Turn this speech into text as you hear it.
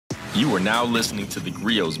You are now listening to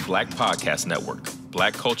theGrio's Black Podcast Network,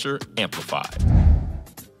 Black Culture Amplified.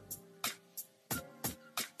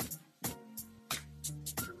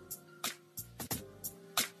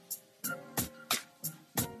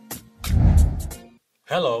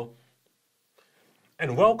 Hello,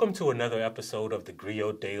 and welcome to another episode of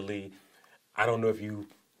theGrio Daily. I don't know if you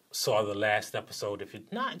saw the last episode. If you're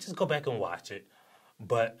not, just go back and watch it.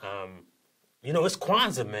 But, it's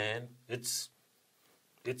Kwanzaa, man.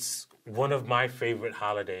 It's one of my favorite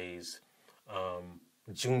holidays.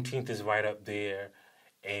 Juneteenth is right up there.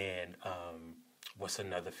 And what's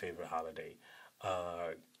another favorite holiday?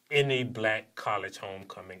 Any black college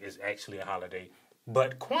homecoming is actually a holiday.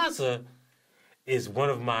 But Kwanzaa is one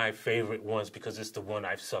of my favorite ones because it's the one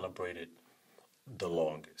I've celebrated the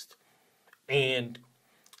longest. And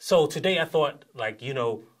so today I thought,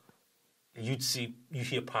 you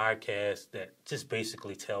hear podcasts that just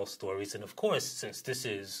basically tell stories. And of course, since this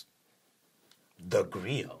is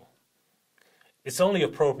theGrio, it's only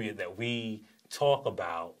appropriate that we talk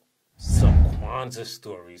about some Kwanzaa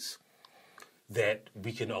stories that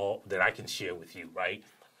I can share with you, right?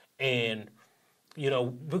 And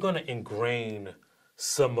we're going to ingrain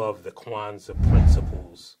some of the Kwanzaa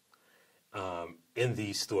principles in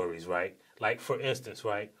these stories, right? Like, for instance,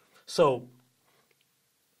 right? So,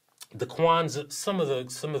 the Kwanzaa, some of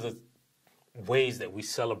the ways that we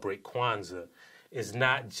celebrate Kwanzaa is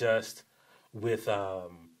not just with the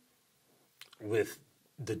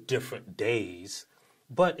different days,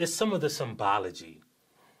 but it's some of the symbology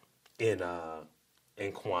in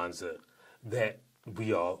Kwanzaa that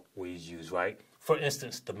we always use, right? For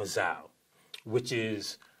instance, the mazao, which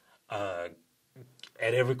is at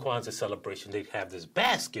every Kwanzaa celebration, they have this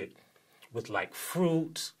basket with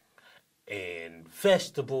fruits and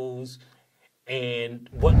vegetables. And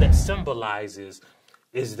what that symbolizes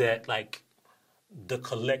is that the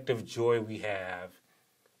collective joy we have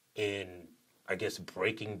in, I guess,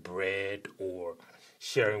 breaking bread or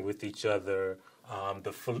sharing with each other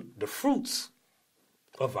the fruits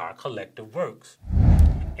of our collective works.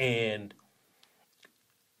 And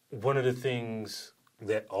one of the things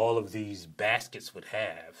that all of these baskets would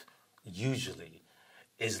have usually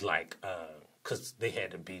is because they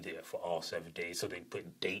had to be there for all 7 days, so they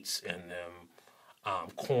put dates in them,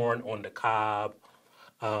 corn on the cob.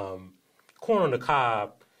 Corn on the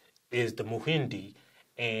cob is the muhindi,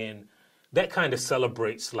 and that kind of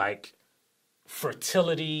celebrates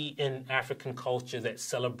fertility in African culture.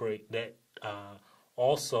 That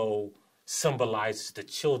also symbolizes the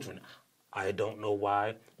children. I don't know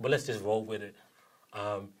why, but let's just roll with it.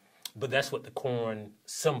 But that's what the corn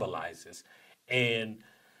symbolizes. And,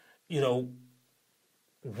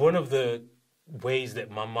 one of the ways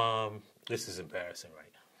that my mom, this is embarrassing,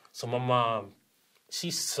 right? So my mom,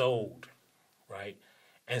 she sewed, right?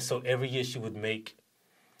 And so every year she would make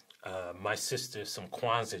my sister some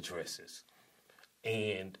Kwanzaa dresses.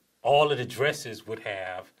 And all of the dresses would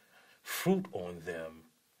have fruit on them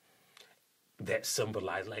that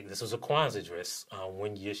symbolized, this was a Kwanzaa dress.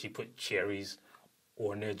 One year she put cherries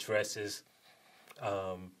on their dresses.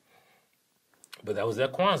 But that was their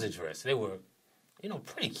Kwanzaa dress. They were,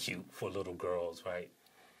 pretty cute for little girls, right?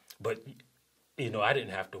 But, I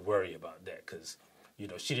didn't have to worry about that because,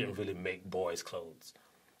 she didn't really make boys' clothes.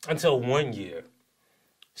 Until one year,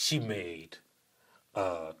 she made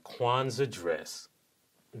a Kwanzaa dress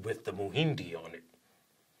with the muhindi on it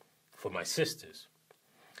for my sisters.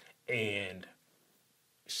 And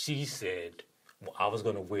she said, well, I was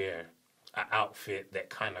going to wear an outfit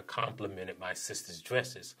that kind of complemented my sister's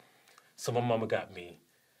dresses. So my mama got me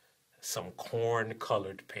some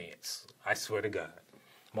corn-colored pants. I swear to God.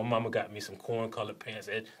 My mama got me some corn-colored pants.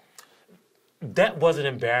 And that wasn't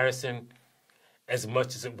embarrassing as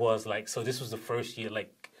much as it was so this was the first year,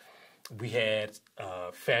 we had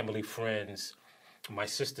family friends, my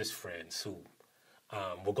sister's friends, who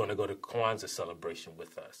were going to go to Kwanzaa celebration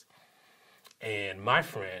with us. And my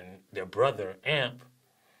friend, their brother, Amp,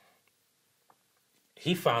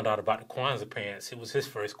 he found out about the Kwanzaa pants. It was his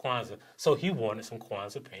first Kwanzaa, so he wanted some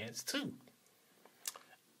Kwanzaa pants too.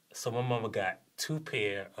 So my mama got 2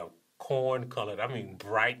 pair of corn-colored,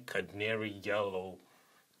 bright canary yellow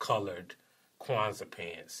colored Kwanzaa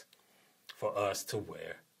pants for us to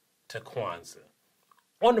wear to Kwanzaa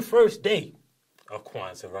on the first day of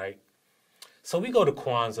Kwanzaa, right? So we go to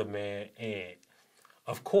Kwanzaa, man, and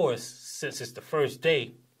of course, since it's the first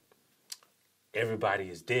day, everybody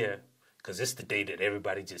is there because it's the day that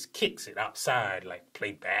everybody just kicks it outside,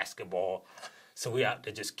 play basketball. So we out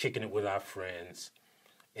there just kicking it with our friends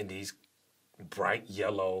in these bright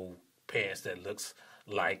yellow pants that looks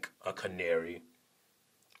like a canary.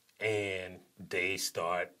 And they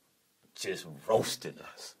start just roasting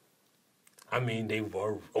us. I mean, they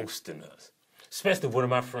were roasting us. Especially one of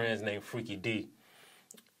my friends named Freaky D.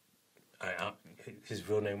 His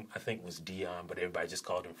real name, I think, was Dion, but everybody just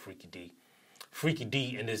called him Freaky D. Freaky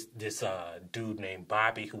D and this dude named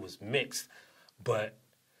Bobby who was mixed, but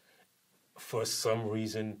for some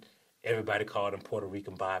reason, everybody called him Puerto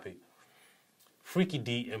Rican Bobby. Freaky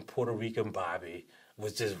D and Puerto Rican Bobby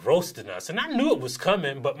was just roasting us. And I knew it was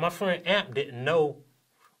coming, but my friend Amp didn't know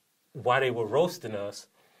why they were roasting us.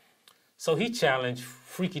 So he challenged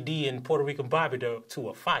Freaky D and Puerto Rican Bobby to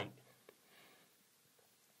a fight.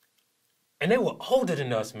 And they were older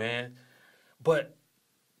than us, man. But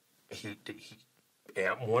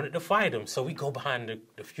Amp wanted to fight him. So we go behind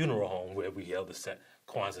the funeral home where we held the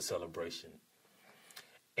Kwanzaa celebration.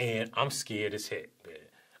 And I'm scared as heck, man.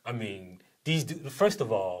 I mean, first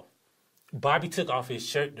of all, Bobby took off his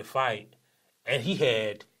shirt to fight, and he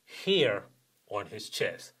had hair on his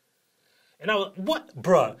chest. And I was, what,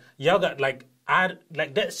 bruh? Y'all got,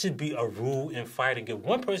 that should be a rule in fighting. If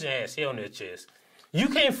one person has hair on their chest, you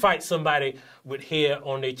can't fight somebody with hair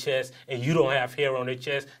on their chest and you don't have hair on their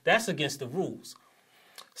chest. That's against the rules.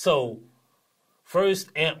 So, first,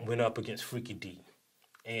 Amp went up against Freaky D.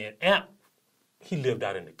 And Amp, he lived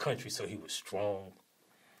out in the country, so he was strong.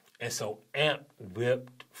 And so Amp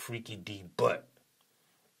whipped Freaky D butt.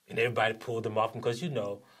 And everybody pulled him off because, you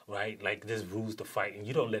know, right, like there's rules to fight and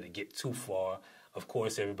you don't let it get too far. Of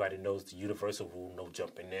course, everybody knows the universal rule, no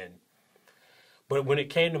jumping in. But when it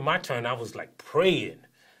came to my turn, I was like praying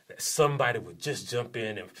that somebody would just jump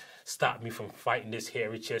in and stop me from fighting this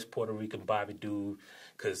hairy chest Puerto Rican Bobby dude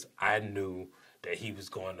because I knew that he was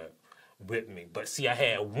going to whip me. But see, I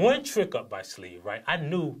had one trick up my sleeve, right? I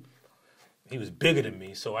knew he was bigger than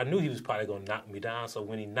me, so I knew he was probably going to knock me down. So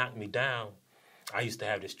when he knocked me down, I used to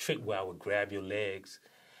have this trick where I would grab your legs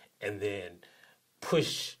and then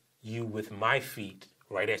push you with my feet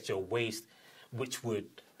right at your waist, which would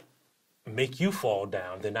make you fall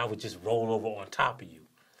down. Then I would just roll over on top of you.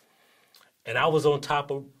 And I was on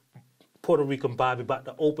top of Puerto Rican Bobby about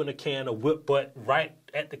to open a can of whip butt right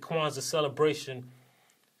at the Kwanzaa celebration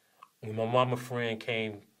when my mama friend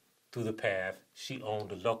came through the path. She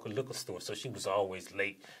owned a local liquor store, so she was always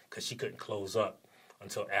late because she couldn't close up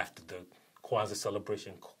until after the Kwanzaa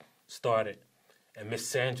celebration started. And Miss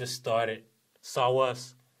Sandra saw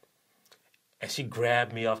us, and she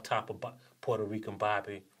grabbed me off top of Puerto Rican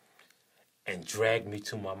Bobby and dragged me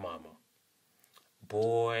to my mama.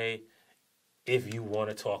 Boy, if you want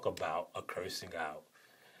to talk about a cursing out,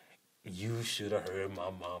 you should have heard my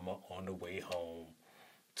mama on the way home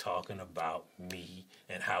talking about me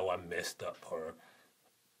and how I messed up her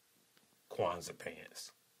Kwanzaa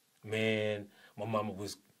pants. Man, my mama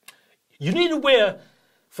was, you need to wear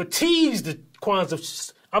fatigues to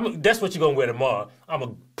Kwanzaa. That's what you're going to wear tomorrow. I'm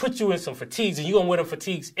going to put you in some fatigues, and you're going to wear them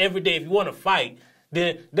fatigues every day. If you want to fight,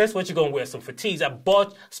 then that's what you're going to wear, some fatigues.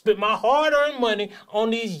 Spent my hard-earned money on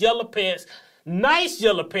these yellow pants, nice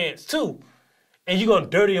yellow pants, too. And you're going to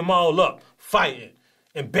dirty them all up, fighting,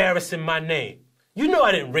 embarrassing my name. You know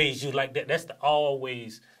I didn't raise you like that. That's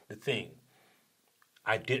always the thing.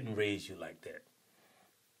 I didn't raise you like that.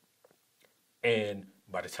 And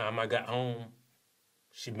by the time I got home,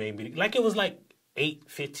 she made me, like it was like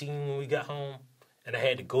 8:15 when we got home, and I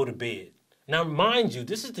had to go to bed. Now, mind you,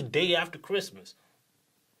 this is the day after Christmas.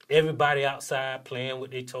 Everybody outside playing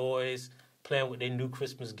with their toys, playing with their new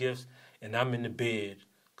Christmas gifts, and I'm in the bed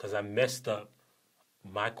because I messed up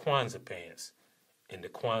my Kwanzaa pants in the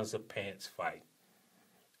Kwanzaa pants fight.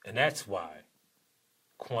 And that's why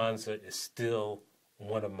Kwanzaa is still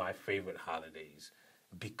one of my favorite holidays,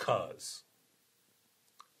 because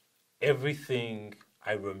everything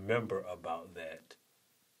I remember about that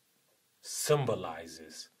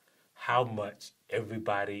symbolizes how much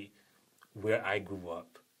everybody where I grew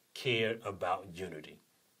up cared about unity.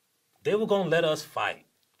 They were going to let us fight,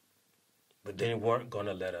 but they weren't going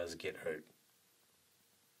to let us get hurt.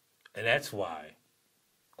 And that's why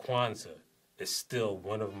Kwanzaa is still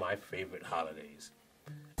one of my favorite holidays.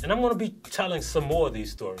 And I'm going to be telling some more of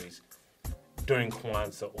these stories during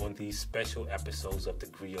Kwanzaa on these special episodes of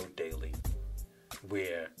theGrio Daily,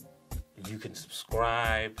 where you can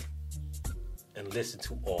subscribe and listen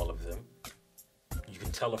to all of them. You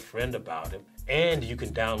can tell a friend about them, and you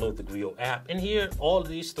can download the theGrio app and hear all of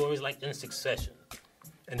these stories like in succession.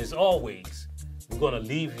 And as always, we're going to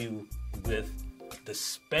leave you with the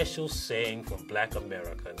special saying from Black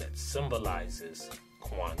America that symbolizes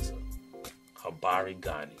Kwanzaa, Habari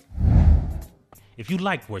Gani. If you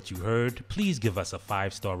liked what you heard, please give us a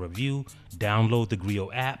 5-star review, download the theGrio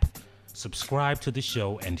app, subscribe to the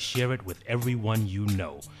show, and share it with everyone you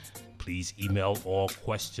know. Please email all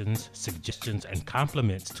questions, suggestions, and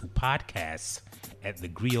compliments to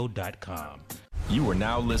podcasts@theGrio.com. You are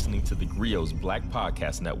now listening to theGrio's Black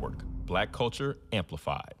Podcast Network, Black Culture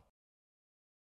Amplified.